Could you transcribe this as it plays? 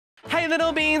Hey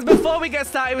little beans, before we get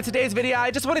started with today's video,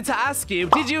 I just wanted to ask you,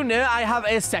 did you know I have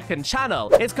a second channel?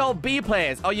 It's called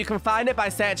BeaPlays, or you can find it by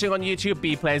searching on YouTube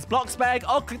BeaPlays Bloxburg,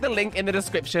 or click the link in the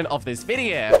description of this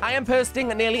video. I am posting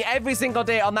nearly every single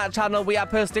day on that channel. We are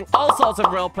posting all sorts of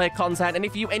roleplay content, and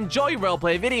if you enjoy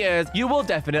roleplay videos, you will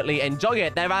definitely enjoy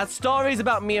it. There are stories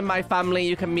about me and my family.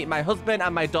 You can meet my husband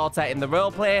and my daughter in the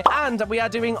roleplay, and we are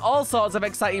doing all sorts of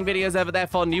exciting videos over there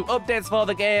for new updates for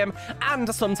the game,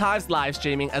 and sometimes live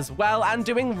streaming as well, and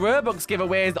doing Robux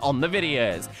giveaways on the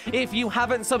videos. If you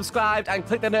haven't subscribed and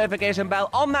clicked the notification bell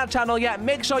on that channel yet,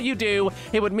 make sure you do.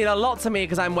 It would mean a lot to me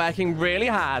because I'm working really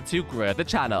hard to grow the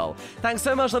channel. Thanks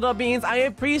so much, little beans. I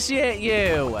appreciate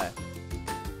you.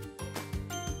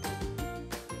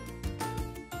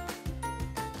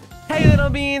 Hey little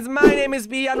beans, my name is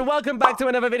B and welcome back to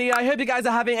another video. I hope you guys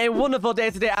are having a wonderful day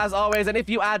today as always, and if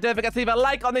you are, don't forget to leave a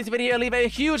like on this video, leave a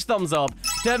huge thumbs up.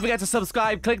 Don't forget to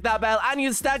subscribe, click that bell, and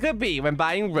use STARCODE B when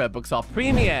buying Robux or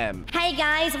Premium. Hey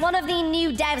guys, one of the new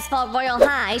devs for Royale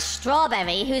High,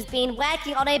 Strawberry, who's been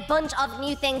working on a bunch of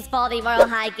new things for the Royale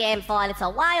High game for a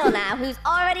little while now, who's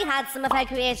already had some of her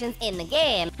creations in the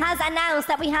game, has announced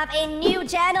that we have a new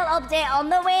journal update on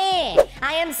the way.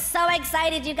 I am so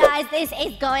excited, you guys. This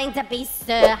is going to be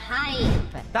so hype.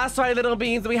 That's right, little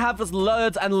beans. We have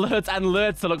loads and loads and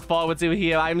loads to look forward to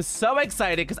here. I'm so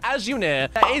excited because, as you know,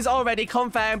 there is already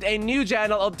confirmed a new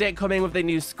journal update coming with the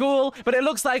new school, but it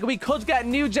looks like we could get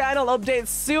new journal updates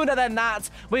sooner than that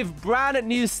with brand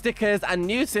new stickers and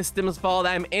new systems for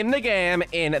them in the game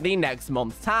in the next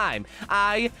month's time.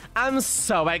 I am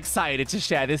so excited to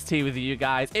share this tea with you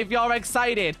guys. If you're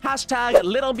excited, hashtag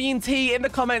LittleBeanT in the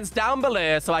comments down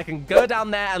below so I can go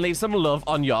down there and leave some love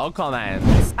on your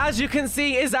comments. As you can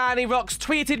see, Izani Rocks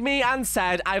tweeted me and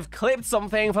said, I've clipped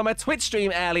something from a Twitch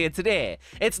stream earlier today.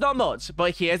 It's not much,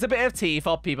 but here's a bit of tea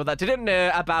for people that didn't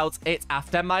know about it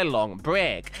after my long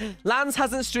break. Lance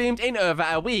hasn't streamed in over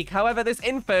a week. However, this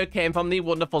info came from the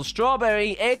wonderful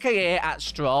Strawberry, aka at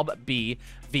StrawBVT.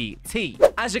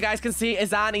 As you guys can see,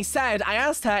 Izani said, I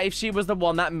asked her if she was the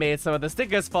one that made some of the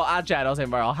stickers for our journals in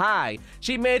Royale High.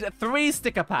 She made 3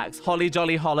 sticker packs, Holly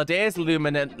Jolly Holidays,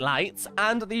 Luminant Lights,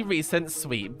 and the recent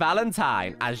Sweet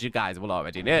Valentine, as you guys will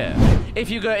already know. If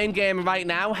you go in-game right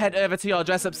now, head over to your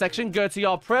dress-up section, go to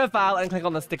your profile, and click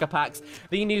on the sticker packs.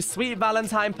 The new Sweet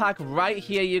Valentine pack right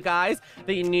here, you guys.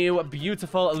 The new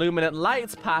beautiful Luminant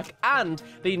Lights pack, and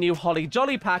the new Holly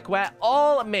Jolly pack were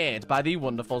all made by the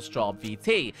wonderful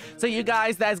StrawBVT. So you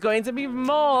guys, there's going to be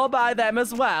more by them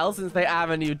as well since they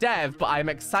are a new dev, but I'm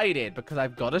excited because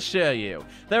I've got to show you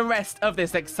the rest of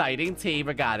this exciting tea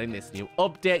regarding this new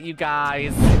update, you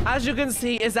guys. As you can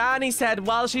see, Izani said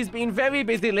while she's been very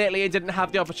busy lately and didn't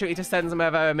have the opportunity to send some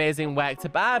of her amazing work to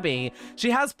Barbie,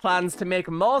 she has plans to make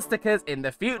more stickers in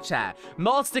the future.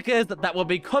 More stickers that will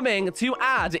be coming to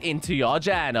add into your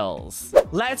journals.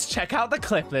 Let's check out the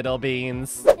clip, little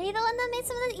beans. Are you the one that made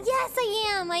some of the... Yes,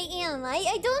 I am.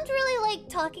 I don't really like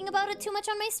talking about it too much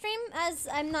on my stream, as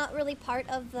I'm not really part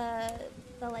of the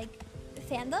like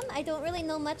fandom. I don't really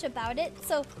know much about it,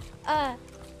 so but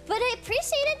I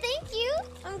appreciate it. Thank you.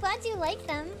 I'm glad you like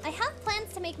them. I have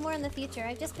plans to make more in the future.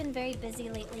 I've just been very busy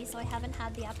lately, so I haven't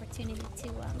had the opportunity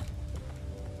to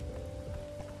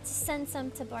send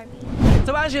some to Barbie.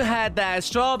 So as you heard there,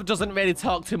 Straub doesn't really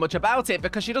talk too much about it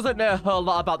because she doesn't know a whole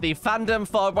lot about the fandom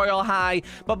for Royale High,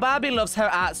 but Barbie loves her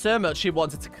art so much she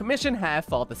wanted to commission her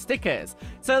for the stickers.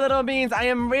 So little beans, I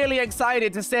am really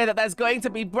excited to say that there's going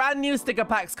to be brand new sticker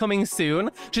packs coming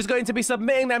soon. She's going to be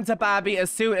submitting them to Barbie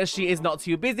as soon as she is not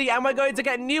too busy, and we're going to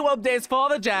get new updates for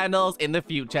the journals in the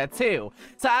future too.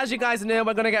 So as you guys know,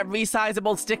 we're going to get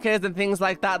resizable stickers and things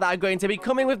like that are going to be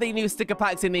coming with the new sticker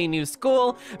packs in the new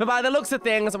school. But by the looks of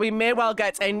things, we may well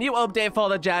get a new update for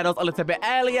the journals a little bit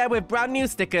earlier with brand new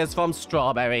stickers from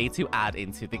Strawberry to add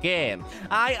into the game.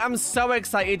 I am so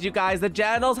excited, you guys. The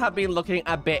journals have been looking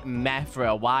a bit meh for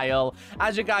a while.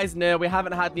 As you guys know, we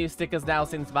haven't had new stickers now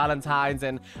since Valentine's,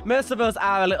 and most of us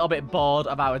are a little bit bored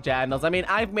of our journals. I mean,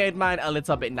 I've made mine a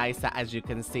little bit nicer, as you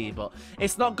can see, but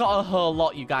it's not got a whole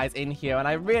lot, you guys, in here, and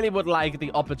I really would like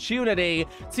the opportunity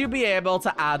to be able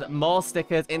to add more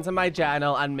stickers into my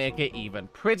journal and make it even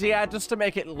prettier, just to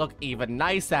make it look even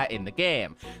nicer in the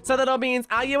game. So that all means,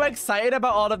 are you excited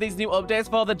about all of these new updates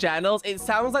for the journals? It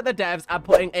sounds like the devs are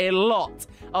putting a lot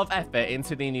of effort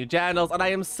into the new journals, and I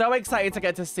am so excited to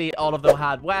get to see all of the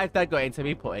hard work they're going to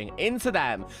be putting into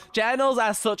them. Journals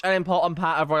are such an important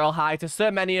part of Royale High to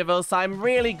so many of us, so I'm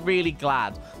really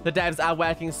glad the devs are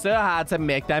working so hard to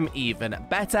make them even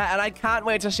better, and I can't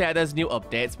wait to share those new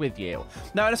updates with you.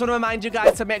 Now, I just want to remind you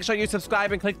guys to make sure you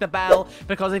subscribe and click the bell,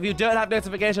 because if you don't have notifications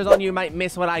notifications on, you might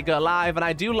miss when I go live. And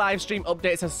I do live stream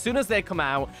updates as soon as they come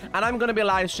out. And I'm going to be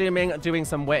live streaming, doing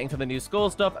some waiting for the new school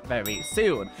stuff very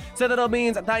soon. So that all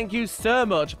means thank you so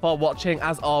much for watching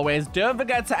as always. Don't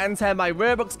forget to enter my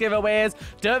Robux giveaways.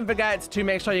 Don't forget to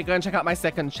make sure you go and check out my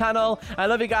second channel. I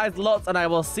love you guys lots, and I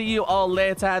will see you all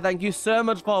later. Thank you so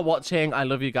much for watching. I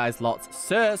love you guys lots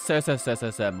so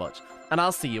much. And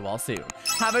I'll see you all soon.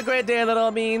 Have a great day,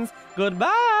 little means.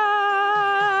 Goodbye.